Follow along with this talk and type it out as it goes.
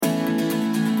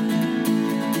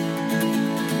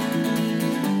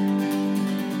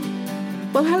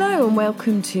Well, hello and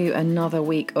welcome to another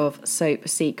week of Soap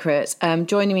Secrets.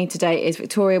 Joining me today is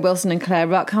Victoria Wilson and Claire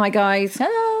Ruck. Hi, guys.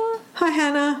 Hello. Hi,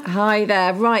 Hannah. Hi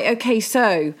there. Right, okay,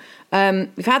 so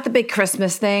we've had the big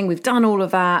Christmas thing. We've done all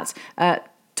of that.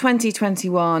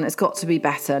 2021 has got to be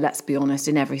better, let's be honest,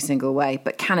 in every single way.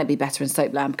 But can it be better in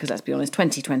Soapland? Because let's be honest,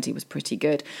 2020 was pretty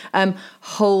good.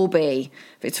 Holby,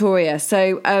 Victoria.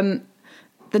 So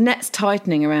the net's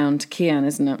tightening around Kian,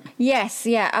 isn't it? Yes,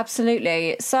 yeah,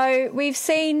 absolutely. So we've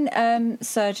seen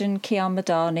surgeon Kian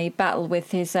Madani battle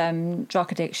with his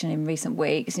drug addiction in recent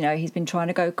weeks. You know, he's been trying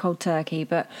to go cold turkey,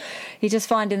 but he's just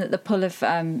finding that the pull of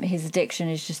his addiction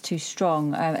is just too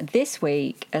strong. This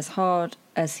week, as hard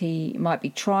as he might be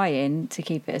trying to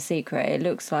keep it a secret, it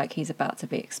looks like he's about to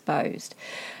be exposed.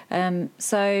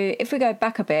 So if we go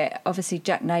back a bit, obviously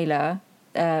Jack Naylor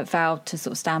vowed to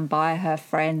sort of stand by her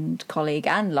friend, colleague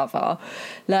and lover,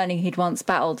 learning he'd once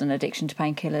battled an addiction to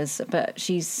painkillers, but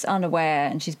she's unaware,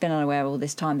 and she's been unaware all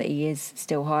this time, that he is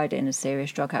still hiding a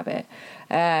serious drug habit.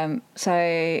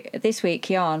 So this week,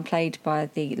 Kian, played by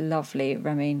the lovely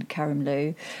Ramin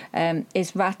Karimloo,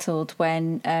 is rattled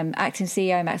when acting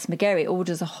CEO Max McGarry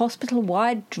orders a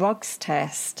hospital-wide drugs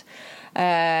test.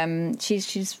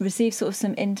 She's received sort of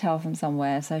some intel from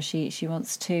somewhere, so she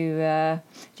wants to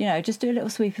just do a little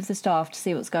sweep of the staff to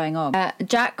see what's going on.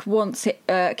 Jack wants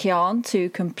Kian to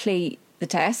complete the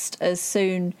test as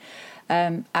soon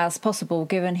as possible,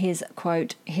 given his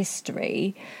quote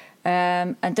history,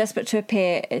 and desperate to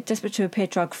appear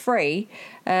drug free.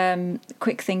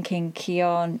 Quick thinking,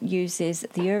 Kian uses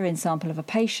the urine sample of a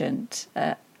patient,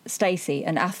 Stacey,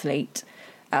 an athlete,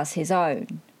 as his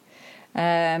own.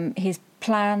 His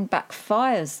plan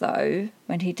backfires, though,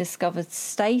 when he discovers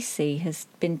Stacey has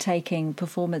been taking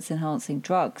performance-enhancing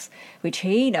drugs, which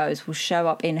he knows will show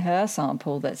up in her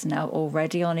sample that's now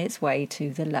already on its way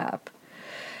to the lab.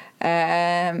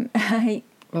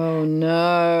 Oh,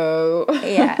 no.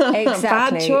 Yeah, exactly.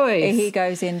 Bad choice. He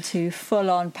goes into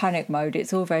full-on panic mode.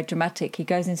 It's all very dramatic. He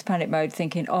goes into panic mode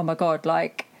thinking, oh, my God,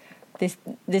 like,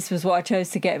 this was what I chose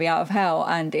to get me out of hell,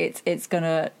 and it's going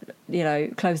to,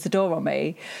 close the door on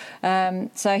me.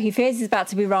 So he fears he's about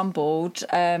to be rumbled,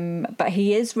 but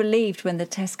he is relieved when the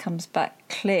test comes back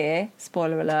clear,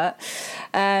 spoiler alert,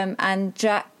 and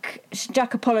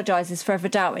Jack apologises for ever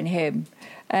doubting him.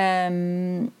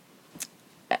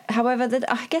 However,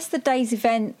 I guess the day's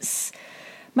events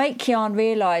make Kian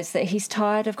realise that he's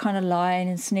tired of kind of lying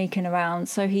and sneaking around.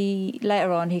 So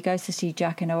later on he goes to see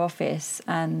Jack in her office,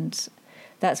 and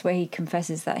that's where he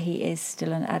confesses that he is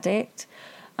still an addict.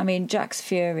 I mean, Jack's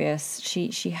furious. She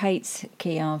hates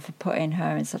Kian for putting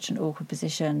her in such an awkward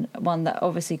position, one that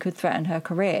obviously could threaten her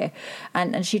career.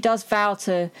 And she does vow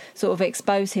to sort of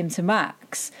expose him to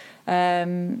Max.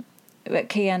 But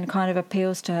Kian kind of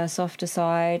appeals to her softer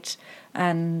side,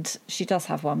 and she does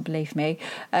have one, believe me,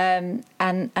 and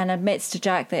admits to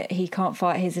Jack that he can't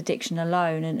fight his addiction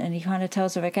alone, and he kind of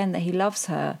tells her again that he loves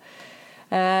her.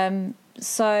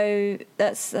 So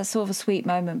that's sort of a sweet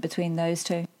moment between those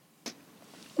two.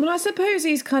 Well, I suppose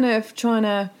he's kind of trying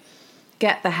to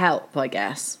get the help, I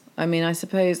guess. I mean, I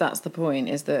suppose that's the point,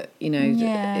 is that,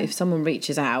 if someone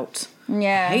reaches out...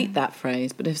 Yeah. I hate that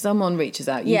phrase, but if someone reaches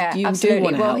out, you absolutely. do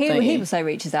want to help, don't you? He will say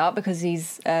reaches out because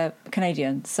he's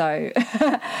Canadian, so...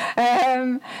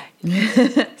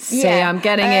 See, I'm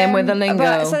getting in with the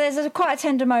lingo. So there's quite a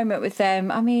tender moment with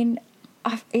them. I mean,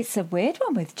 it's a weird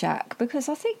one with Jack, because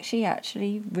I think she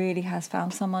actually really has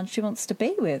found someone she wants to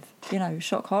be with.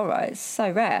 Shock horror. It's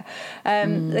so rare.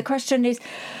 The question is...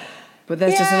 But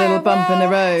there's just a little bump in the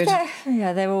road.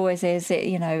 There always is.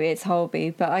 It's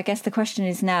Holby. But I guess the question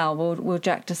is now, will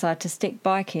Jack decide to stick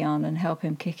by Kian and help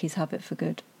him kick his habit for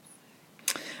good?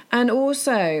 And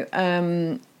also,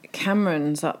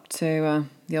 Cameron's up to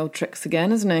the old tricks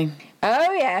again, isn't he?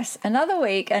 Oh, yes. Another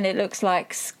week, and it looks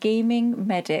like scheming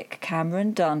medic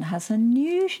Cameron Dunn has a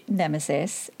new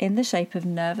nemesis in the shape of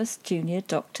nervous junior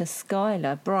Dr.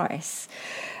 Skylar Bryce.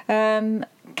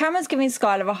 Cameron's giving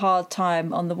Skylar a hard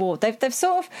time on the ward. They've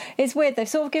sort of, it's weird, they've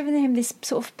sort of given him this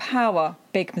sort of power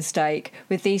big mistake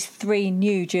with these 3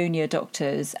 new junior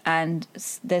doctors, and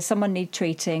there's someone need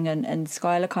treating, and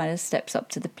Skylar kind of steps up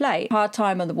to the plate. Hard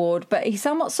time on the ward, but he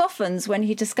somewhat softens when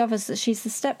he discovers that she's the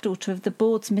stepdaughter of the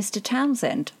board's Mr.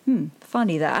 Townsend.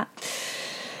 Funny that.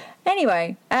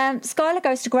 Anyway, Skylar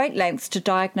goes to great lengths to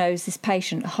diagnose this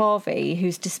patient, Harvey,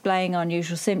 who's displaying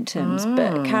unusual symptoms,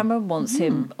 but Cameron wants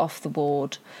him off the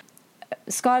ward.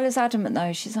 Skylar's adamant,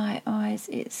 though. She's like,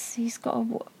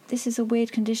 this is a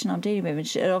weird condition I'm dealing with. And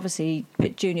she, obviously,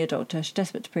 junior doctor, she's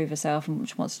desperate to prove herself and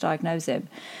she wants to diagnose him.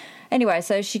 Anyway,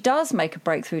 so she does make a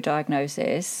breakthrough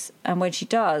diagnosis, and when she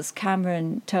does,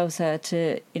 Cameron tells her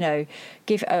to,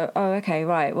 give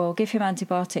him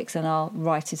antibiotics and I'll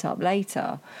write it up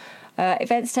later.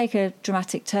 Events take a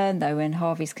dramatic turn, though, when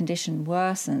Harvey's condition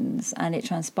worsens, and it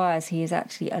transpires he is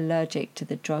actually allergic to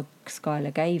the drug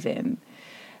Skylar gave him.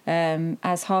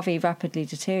 As Harvey rapidly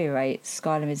deteriorates,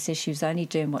 Skylar insists she was only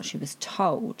doing what she was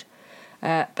told.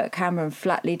 But Cameron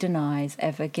flatly denies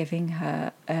ever telling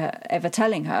her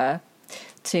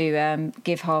to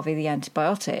give Harvey the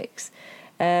antibiotics.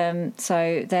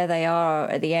 So there they are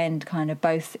at the end, kind of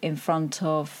both in front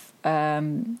of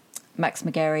Max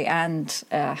McGarry and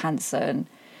Hanson,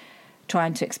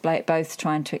 trying to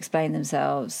explain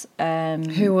themselves.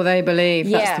 Who will they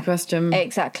believe? That's the question.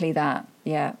 Exactly that.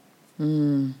 Yeah.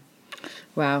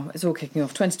 Wow, it's all kicking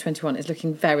off. 2021 is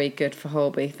looking very good for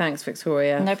Holby. Thanks,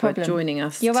 Victoria, for joining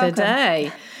us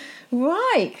today. Welcome.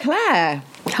 Right, Claire.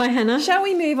 Hi, Hannah. Shall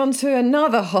we move on to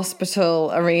another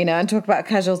hospital arena and talk about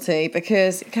Casualty?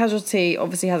 Because Casualty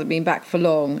obviously hasn't been back for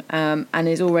long and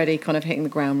is already kind of hitting the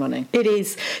ground running. It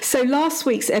is. So last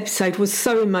week's episode was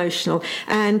so emotional,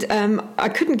 and I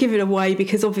couldn't give it away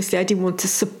because obviously I didn't want to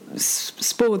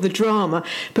spoil the drama.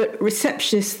 But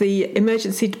the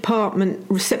emergency department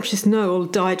receptionist Noel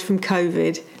died from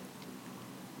COVID.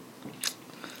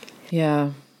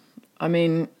 Yeah, I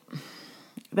mean,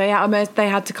 they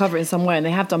had to cover it in some way, and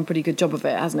they have done a pretty good job of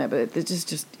it, hasn't it? But it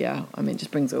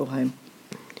just brings it all home.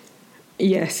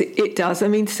 Yes, it does. I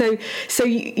mean, so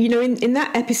in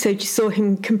that episode, you saw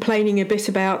him complaining a bit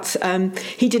about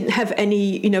he didn't have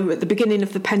any, at the beginning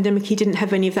of the pandemic, he didn't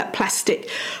have any of that plastic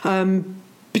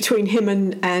between him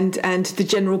and the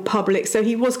general public. So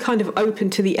he was kind of open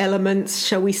to the elements,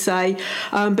 shall we say.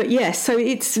 But yes, so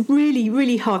it's really,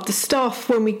 really hard. The staff,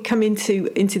 when we come into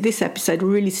this episode, are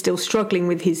really still struggling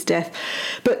with his death.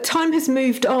 But time has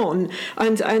moved on.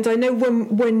 And I know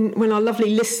when our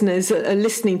lovely listeners are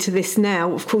listening to this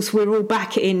now, of course, we're all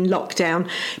back in lockdown.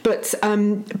 But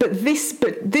this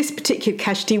particular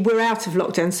casualty, we're out of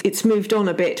lockdown. So it's moved on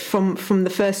a bit from the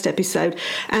first episode.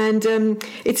 And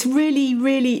it's really,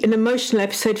 really an emotional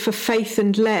episode for Faith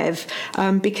and Lev,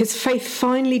 because Faith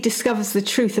finally discovers the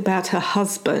truth about her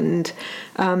husband.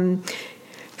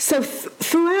 So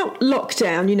throughout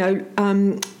lockdown,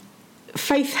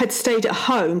 Faith had stayed at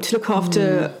home to look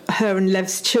after her and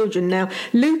Lev's children. Now,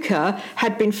 Luca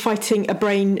had been fighting a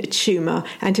brain tumour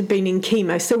and had been in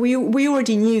chemo, so we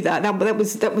already knew that.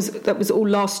 That was all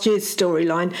last year's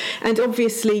storyline. And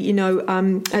obviously,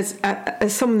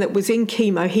 as someone that was in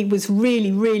chemo, he was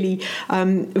really, really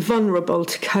vulnerable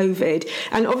to COVID.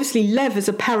 And obviously, Lev, as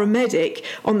a paramedic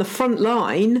on the front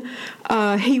line,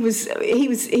 he was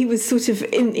sort of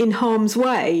in harm's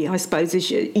way, I suppose, as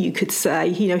you could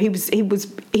say. He was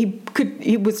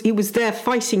there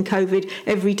fighting COVID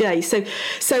every day. So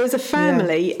as a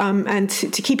family, and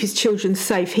to keep his children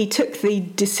safe, he took the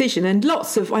decision. And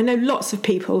I know lots of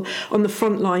people on the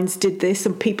front lines did this,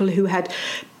 and people who had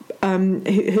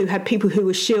people who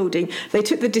were shielding. They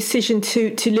took the decision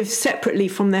to live separately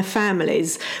from their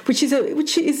families, which is a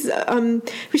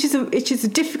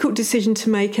difficult decision to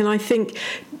make. And I think,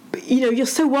 you're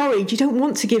so worried, you don't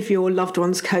want to give your loved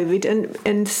ones COVID,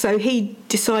 and so he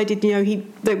decided, he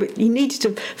needed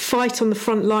to fight on the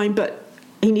front line, but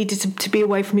he needed to be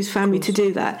away from his family to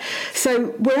do that.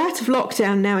 So we're out of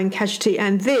lockdown now in Casualty,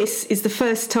 and this is the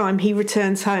first time he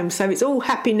returns home. So it's all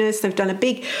happiness. They've done a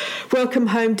big welcome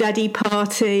home daddy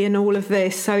party and all of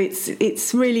this. So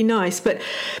it's really nice. But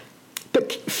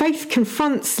Faith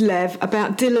confronts Lev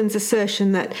about Dylan's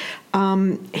assertion that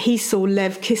he saw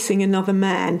Lev kissing another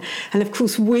man. And of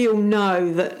course, we all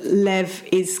know that Lev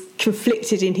is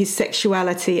conflicted in his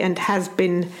sexuality and has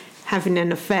been having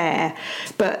an affair.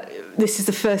 But this is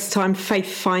the first time Faith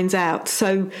finds out.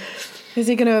 So is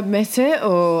he going to admit it?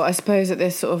 Or I suppose at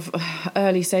this sort of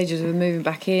early stages of moving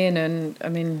back in, and I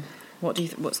mean, what do you?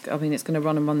 It's going to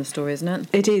run the story, isn't it?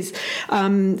 It is.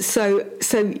 So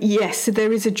yes,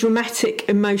 there is a dramatic,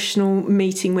 emotional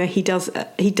meeting where he does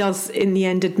in the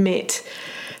end admit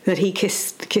that he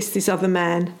kissed this other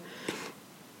man.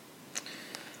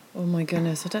 Oh my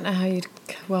goodness, I don't know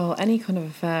how any kind of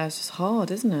affair is just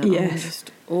hard, isn't it? Yes. I mean,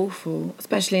 just awful,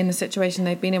 especially in the situation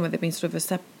they've been in, where they've been sort of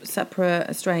separate,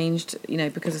 estranged,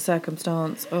 because of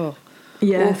circumstance. Oh,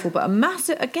 yeah. Awful. But a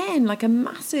massive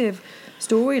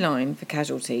storyline for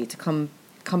Casualty to come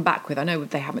come back with. I know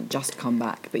they haven't just come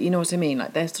back, but you know what I mean?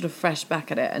 Like, they're sort of fresh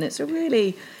back at it, and it's a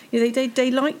really,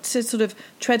 they like to sort of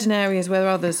tread in areas where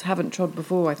others haven't trod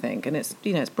before, I think, and it's,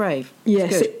 it's brave.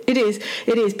 Yes, it's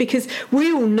it is, because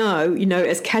we all know,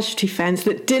 as Casualty fans,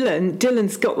 that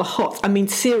Dylan's got the hots. I mean,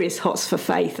 serious hots for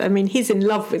Faith. I mean, he's in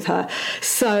love with her.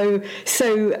 So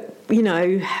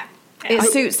it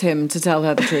suits him to tell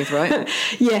her the truth, right?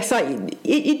 Yes,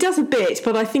 it does a bit,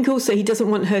 but I think also he doesn't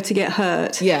want her to get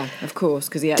hurt. Yeah, of course,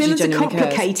 because he actually Dylan's genuinely a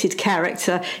complicated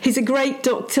character. He's a great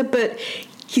doctor, but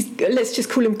let's just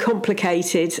call him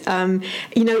complicated.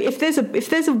 If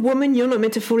there's a woman you're not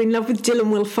meant to fall in love with, Dylan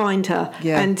will find her.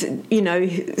 Yeah. And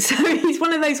so he's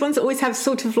one of those ones that always have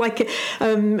sort of like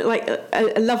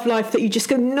a love life that you just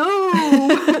go,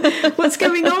 no, what's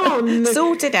going on?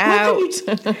 Sort it out.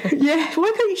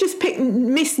 Why can't you just pick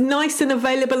Miss Nice and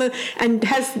available and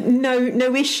has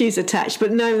no issues attached?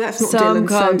 But no, that's not Some Dylan.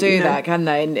 can't do that, can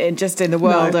they? Just in the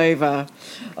world No. over.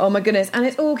 Oh my goodness! And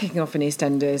it's all kicking off in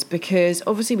EastEnders because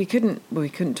obviously we couldn't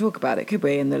talk about it, could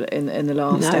we? In the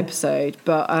last episode,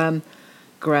 but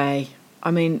Gray.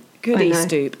 I mean, could he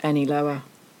stoop any lower?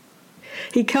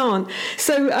 He can't.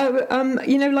 So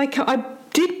I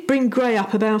did bring Gray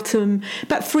up about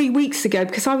 3 weeks ago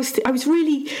because I was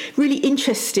really, really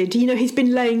interested. He's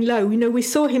been laying low. We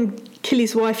saw him kill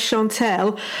his wife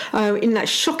Chantel in that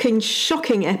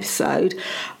shocking episode,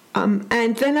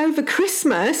 and then over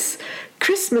Christmas,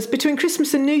 between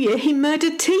Christmas and New Year, he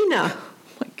murdered Tina.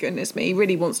 My goodness me, he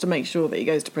really wants to make sure that he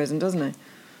goes to prison, doesn't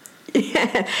he?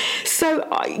 Yeah. So,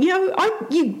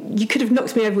 you could have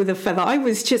knocked me over with a feather. I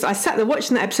sat there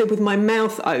watching that episode with my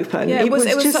mouth open. Yeah, it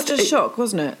was such a shock,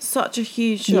 wasn't it? Such a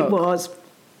huge shock.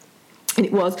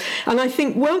 It was. And I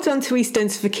think well done to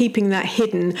EastEnders for keeping that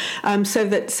hidden, so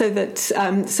that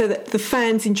the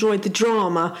fans enjoyed the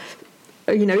drama.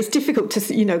 It's difficult to,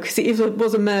 because it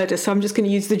was a murder, so I'm just going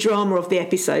to use the drama of the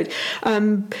episode.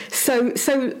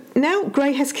 So now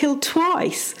Gray has killed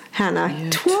twice, Hannah. Yeah,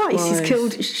 twice. He's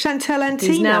killed Chantel and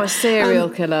Tina. He's now a serial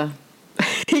killer.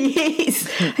 He is.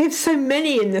 They have so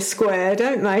many in the square,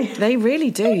 don't they? They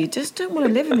really do. You just don't want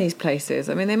to live in these places.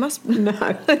 I mean, they must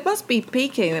be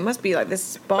peaking. They must be like this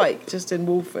spike just in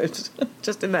Walford,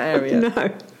 just in that area.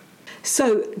 No.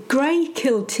 So Gray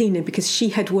killed Tina because she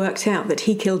had worked out that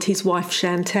he killed his wife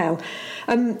Chantel.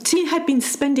 Tina had been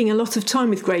spending a lot of time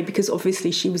with Gray because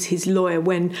obviously she was his lawyer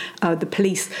when the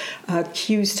police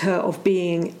accused her of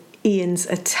being Ian's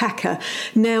attacker.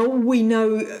 Now we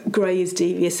know Gray is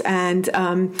devious, and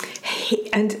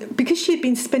because she had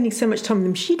been spending so much time with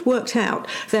him, she'd worked out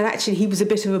that actually he was a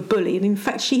bit of a bully, and in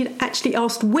fact she had actually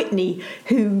asked Whitney,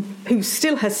 who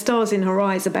still has stars in her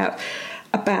eyes about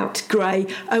Gray,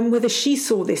 whether she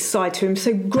saw this side to him.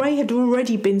 So Gray had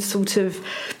already been sort of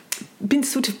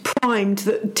primed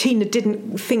that Tina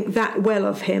didn't think that well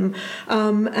of him,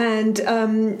 and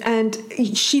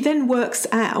she then works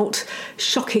out,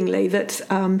 shockingly, that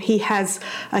he has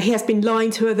been lying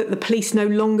to her, that the police no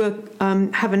longer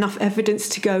have enough evidence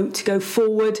to go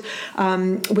forward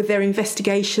with their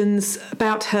investigations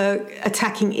about her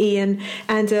attacking Ian,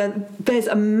 and there's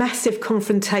a massive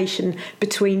confrontation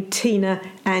between Tina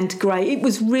and Gray. It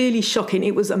was really shocking.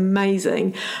 It was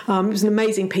amazing. It was an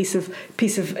amazing piece of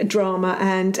drama,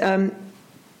 and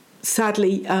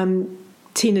sadly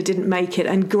Tina didn't make it,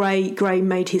 and Gray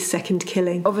made his second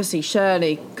killing. Obviously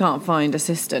Shirley can't find a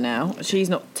sister now. She's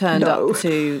not turned up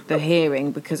to the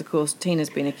hearing because of course Tina's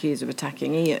been accused of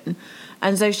attacking Ian,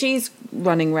 and so she's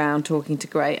running around talking to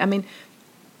Gray. I mean,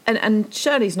 and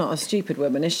Shirley's not a stupid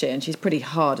woman, is she? And she's pretty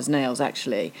hard as nails,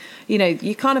 actually.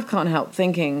 You kind of can't help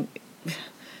thinking,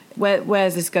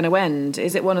 where's this going to end?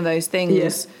 Is it one of those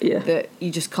things that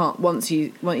you just can't, once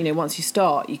you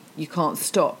start, you can't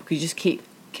stop because you just keep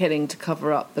killing to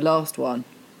cover up the last one,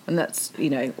 and that's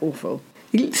awful.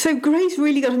 So Gray's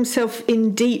really got himself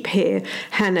in deep here,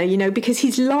 Hannah, because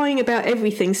he's lying about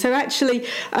everything. So actually,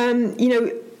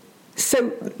 so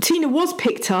Tina was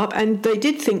picked up and they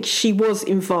did think she was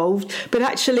involved, but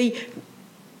actually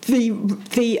the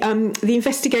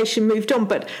investigation moved on,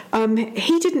 but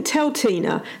he didn't tell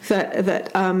Tina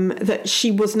that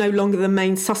she was no longer the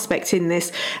main suspect in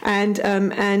this, and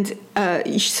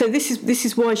so this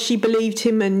is why she believed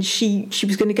him, and she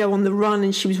was going to go on the run,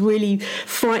 and she was really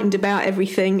frightened about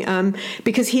everything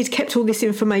because he had kept all this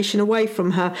information away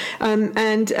from her,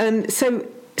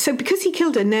 So because he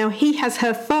killed her, now he has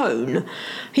her phone.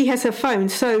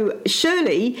 So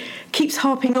Shirley keeps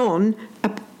harping on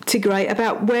to Gray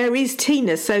about where is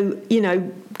Tina. So,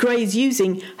 Gray's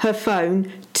using her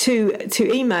phone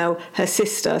to email her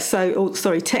sister.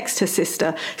 Text her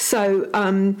sister. So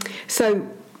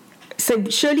So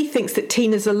Shirley thinks that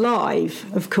Tina's alive,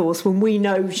 of course, when we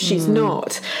know she's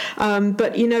not.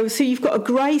 But, so you've got a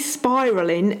grey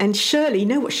spiralling, and Shirley, you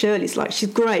know what Shirley's like. She's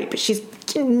great, but she's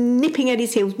nipping at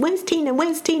his heels. Where's Tina?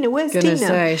 Where's Tina? Where's Tina?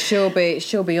 Say,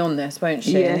 she'll be on this, won't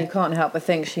she? Yeah. And you can't help but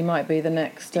think she might be the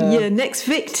next... next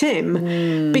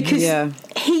victim. Because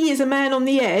he is a man on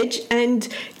the edge, and,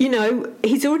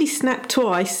 he's already snapped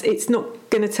twice. It's not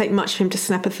going to take much for him to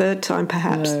snap a third time,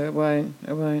 perhaps. No, it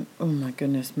won't. Oh, my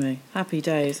goodness me. Happy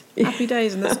days. Happy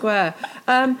days in the square.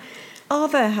 Are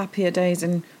there happier days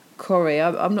in Corrie?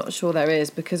 I'm not sure there is,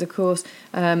 because, of course,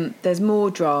 there's more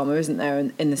drama, isn't there,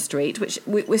 in the street, which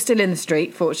we're still in the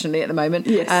street, fortunately, at the moment,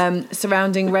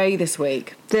 surrounding Ray this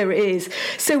week. There is.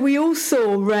 So we all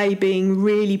saw Ray being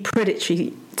really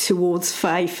predatory towards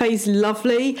Faye. Faye's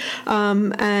lovely,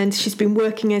 and she's been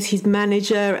working as his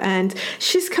manager, and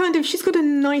she's got a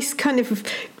nice kind of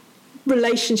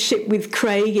relationship with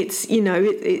Craig. It's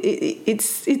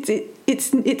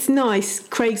it's nice.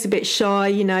 Craig's a bit shy,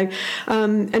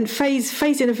 and Faye's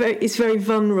is very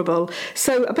vulnerable.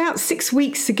 So about 6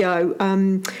 weeks ago,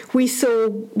 we saw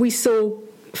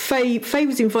Faye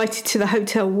was invited to the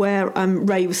hotel where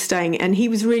Ray was staying, and he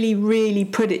was really, really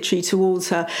predatory towards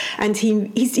her. And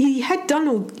he had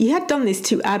done this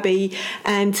to Abby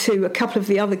and to a couple of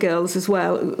the other girls as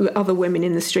well, other women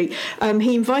in the street.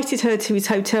 He invited her to his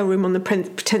hotel room on the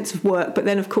pretense of work, but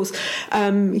then of course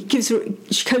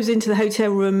she goes into the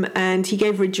hotel room and he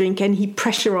gave her a drink and he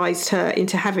pressurised her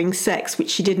into having sex, which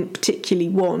she didn't particularly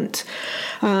want,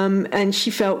 and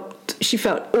she felt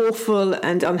awful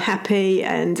and unhappy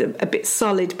and a bit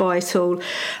sullied by it all.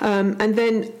 And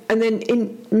then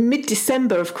in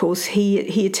mid-December, of course,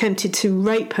 he attempted to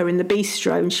rape her in the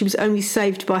bistro, and she was only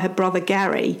saved by her brother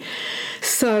Gary.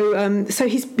 So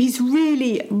he's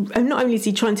really, and not only is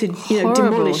he trying to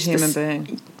demolish human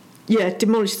being. Yeah,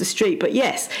 demolish the street. But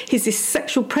yes, he's this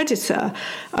sexual predator,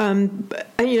 and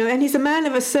he's a man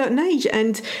of a certain age.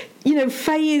 And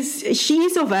Faye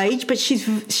is of age, but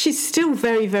she's still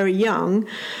very, very young,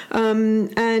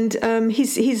 and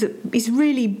he's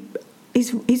really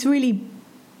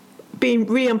being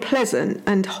really unpleasant,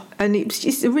 and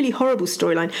it's a really horrible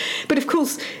storyline. But of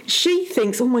course, she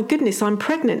thinks, "Oh my goodness, I'm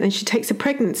pregnant," and she takes a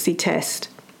pregnancy test.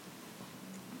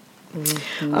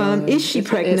 Is she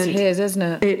pregnant? It's his, isn't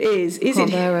it? It is. Can't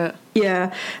bear it.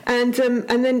 Yeah, and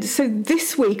then so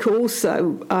this week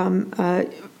also,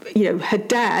 her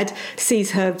dad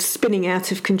sees her spinning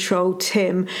out of control,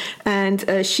 Tim,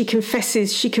 and she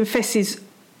confesses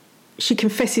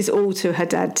all to her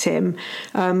dad, Tim.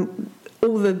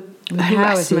 All the harassment.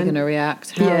 How is he going to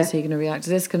react? How is he going to react? Is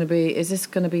this going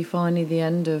to be finally the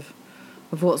end of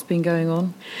what's been going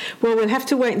on? Well, we'll have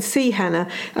to wait and see, Hannah.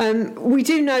 We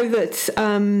do know that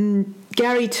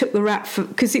Gary took the rap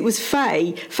because it was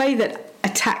Faye that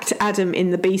attacked Adam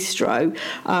in the bistro,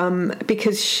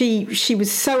 because she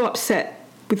was so upset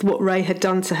with what Ray had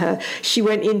done to her. She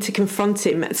went in to confront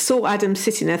him, saw Adam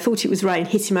sitting there, thought it was Ray, and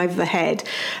hit him over the head.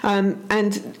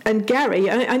 And Gary,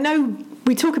 I know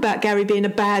we talk about Gary being a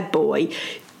bad boy,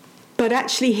 but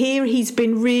actually here he's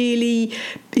been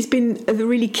a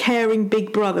really caring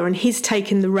big brother, and he's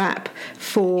taken the rap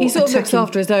for... He sort of looks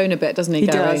after his own a bit, doesn't he,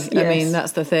 Gary? Does, yes. I mean,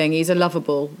 that's the thing. He's a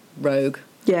lovable rogue.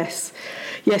 Yes.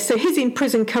 Yes, so he's in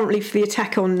prison currently for the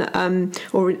attack on...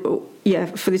 for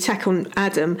the attack on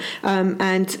Adam,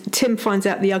 and Tim finds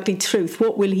out the ugly truth.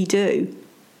 What will he do?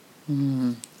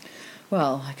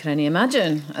 Well, I can only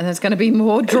imagine. And there's going to be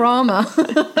more drama,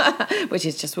 which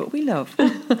is just what we love.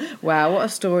 Wow, what a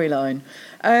storyline.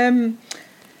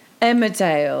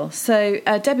 Emmerdale. So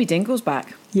Debbie Dingle's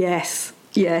back. Yes.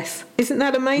 Isn't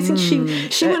that amazing?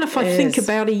 She went off, I think,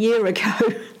 about a year ago.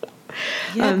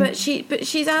 Yeah, but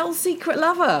she's Al's secret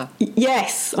lover.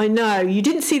 Yes, I know. You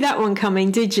didn't see that one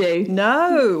coming, did you?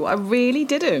 No, I really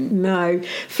didn't. No,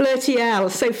 Flirty Al.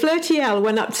 So Flirty Al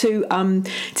went up to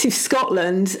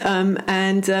Scotland,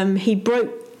 and he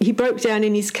broke down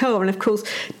in his car, and of course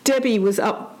Debbie was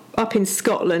up in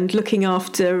Scotland looking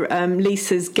after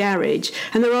Lisa's garage,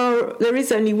 and there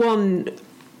is only one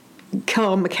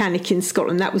car mechanic in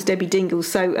Scotland. That was Debbie Dingle.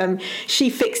 So she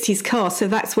fixed his car, so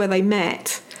that's where they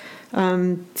met.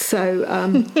 But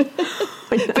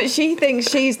she thinks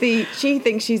she's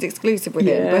exclusive with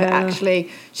him, but actually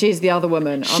she's the other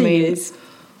woman. She is.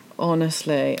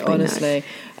 Honestly.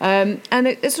 And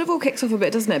it sort of all kicks off a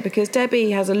bit, doesn't it? Because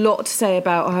Debbie has a lot to say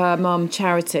about her mum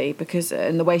Charity, because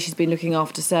and the way she's been looking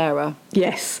after Sarah.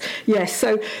 Yes.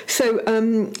 So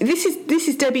this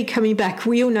is Debbie coming back.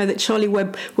 We all know that Charlie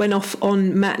Webb went off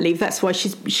on mat leave. That's why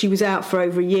she was out for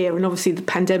over a year, and obviously the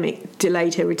pandemic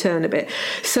delayed her return a bit.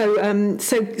 So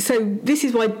this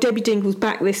is why Debbie Dingle's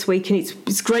back this week, and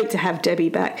it's great to have Debbie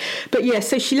back. But yeah,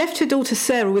 so she left her daughter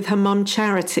Sarah with her mum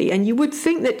Charity, and you would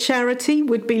think that Charity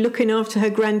would be looking after her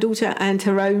granddaughter and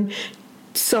her own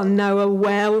son Noah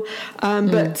well,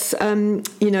 but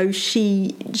you know,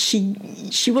 she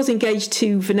was engaged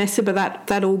to Vanessa, but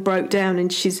that all broke down,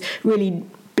 and she's really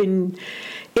been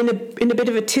in a bit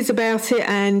of a tiz about it,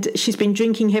 and she's been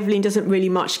drinking heavily and doesn't really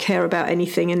much care about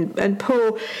anything, and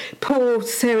poor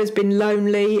Sarah's been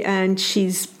lonely, and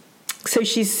she's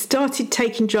started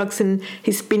taking drugs and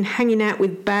has been hanging out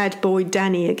with bad boy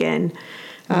Danny again.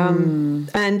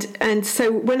 And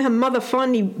so when her mother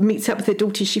finally meets up with her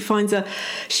daughter, she finds her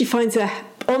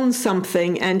on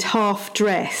something and half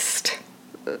dressed.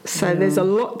 So there's a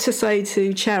lot to say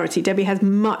to Charity. Debbie has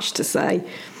much to say.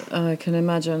 I can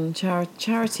imagine.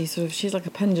 Charity sort of, she's like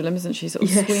a pendulum, isn't she? Sort of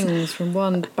swings from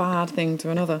one bad thing to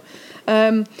another.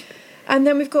 And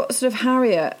then we've got sort of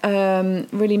Harriet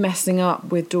really messing up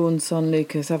with Dawn's son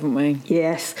Lucas, haven't we?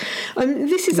 Yes.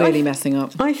 This is really messing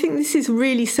up. I think this is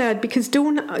really sad, because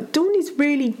Dawn is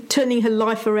really turning her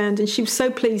life around, and she was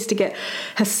so pleased to get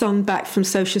her son back from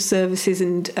social services,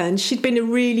 and she'd been a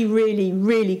really, really,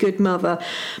 really good mother.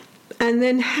 And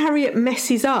then Harriet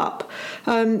messes up.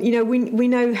 You know, we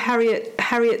know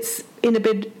Harriet's in a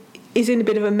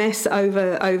bit of a mess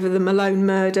over the Malone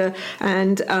murder,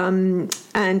 and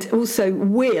also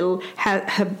Will,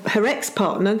 her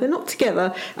ex-partner, they're not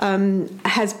together,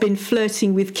 has been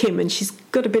flirting with Kim, and she's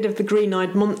got a bit of the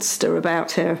green-eyed monster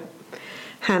about her,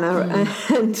 Hannah,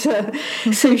 and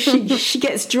so she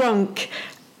gets drunk.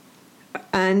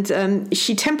 And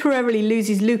she temporarily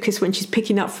loses Lucas when she's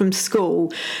picking up from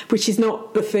school, which is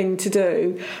not the thing to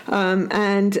do. No,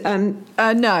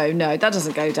 that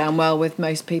doesn't go down well with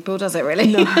most people, does it really?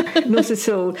 No, not at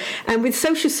all. And with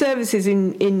social services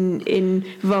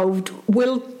involved,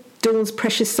 will Dawn's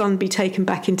precious son be taken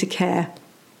back into care?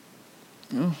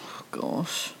 Oh,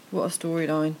 gosh. What a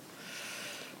storyline.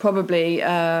 Probably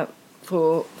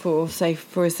for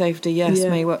his safety, yes, yeah.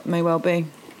 may well be.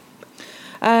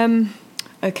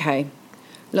 Okay,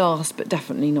 last but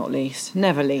definitely not least,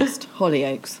 never least,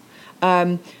 Hollyoaks.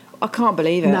 I can't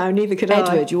believe it. No, neither could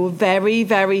Edward, your very,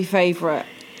 very favourite,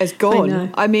 is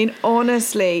gone. I mean,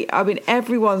 honestly,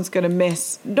 everyone's going to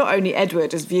miss not only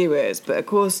Edward as viewers, but of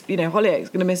course, you know,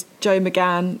 Hollyoaks going to miss Joe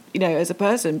McGann, you know, as a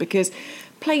person, because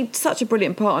played such a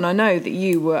brilliant part, and I know that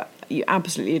you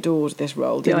absolutely adored this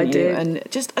role, didn't you? I did. And I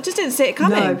just didn't see it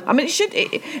coming. No. I mean,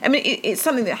 it's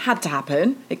something that had to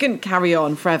happen. It couldn't carry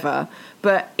on forever.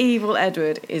 But evil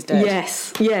Edward is dead.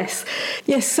 Yes.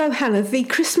 So, Hannah, the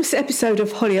Christmas episode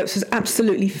of Hollyoaks was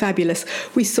absolutely fabulous.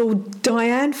 We saw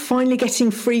Diane finally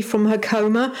getting free from her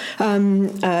coma.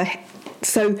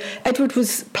 So Edward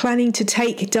was planning to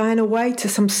take Diane away to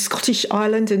some Scottish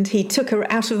island, and he took her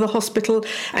out of the hospital,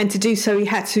 and to do so he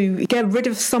had to get rid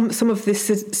of some of this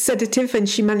sedative, and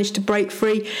she managed to break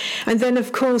free. And then,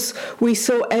 of course, we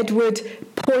saw Edward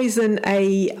poison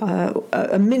a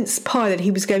mince pie that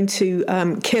he was going to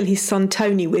kill his son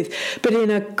Tony with. But in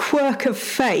a quirk of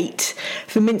fate,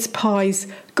 the mince pies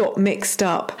got mixed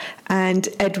up, and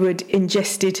Edward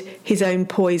ingested his own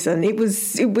poison. It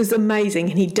was amazing,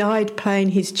 and he died playing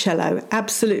his cello.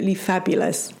 Absolutely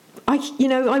fabulous. I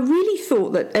really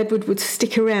thought that Edward would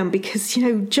stick around, because, you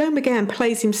know, Joe McGann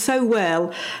plays him so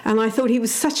well, and I thought he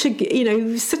was such a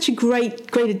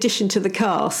great addition to the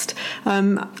cast.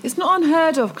 It's not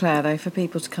unheard of, Claire, though, for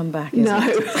people to come back. No.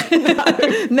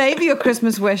 Maybe your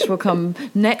Christmas wish will come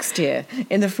next year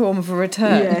in the form of a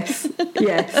return.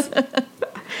 Yes.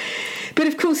 But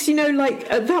of course, you know,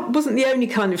 that wasn't the only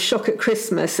kind of shock at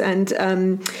Christmas, and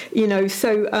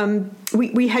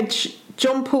we had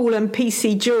John Paul and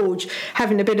PC George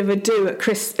having a bit of a do at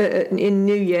in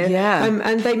New Year,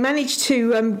 and they managed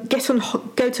to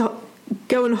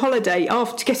go on holiday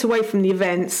to get away from the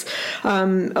events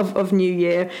of New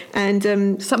Year,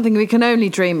 and something we can only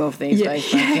dream of these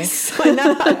days. Yes, I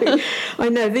know.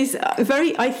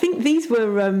 I think these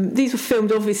were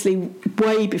filmed obviously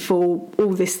way before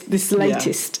all this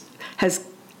latest has.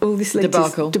 All this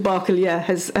latest debacle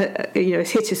has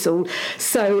hit us all.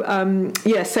 So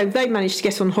so they managed to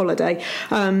get on holiday,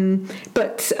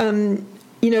 but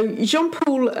Jean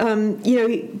Paul,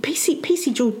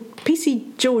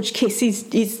 PC George Kiss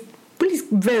is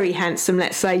very handsome,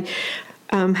 let's say,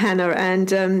 Hannah,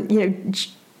 and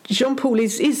Jean-Paul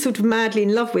is sort of madly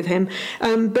in love with him,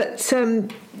 but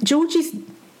George's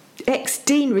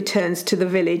ex-dean returns to the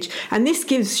village, and this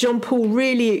gives Jean-Paul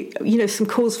really, some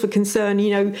cause for concern.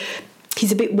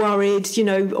 He's a bit worried.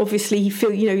 Obviously he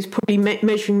he's probably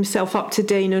measuring himself up to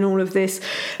Dean and all of this.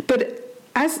 But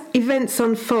as events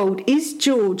unfold, is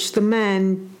George the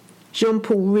man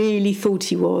Jean-Paul really thought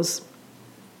he was?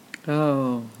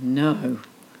 Oh no.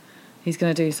 He's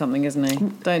going to do something, isn't he?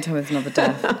 Don't tell me there's another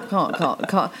death.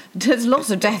 Can't. There's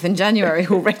lots of death in January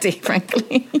already,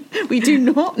 frankly. We do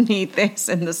not need this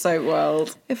in the soap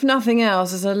world. If nothing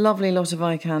else, there's a lovely lot of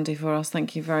eye candy for us.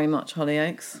 Thank you very much,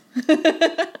 Hollyoaks.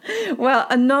 Well,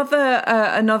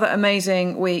 another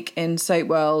amazing week in soap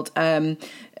world.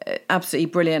 Absolutely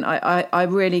brilliant. I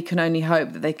really can only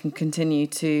hope that they can continue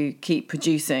to keep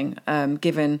producing,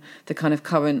 given the kind of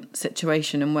current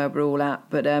situation and where we're all at.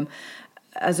 But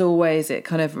as always, it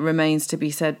kind of remains to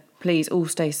be said, please all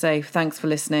stay safe. Thanks for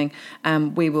listening.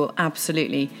 We will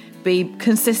absolutely be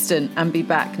consistent and be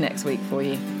back next week for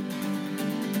you.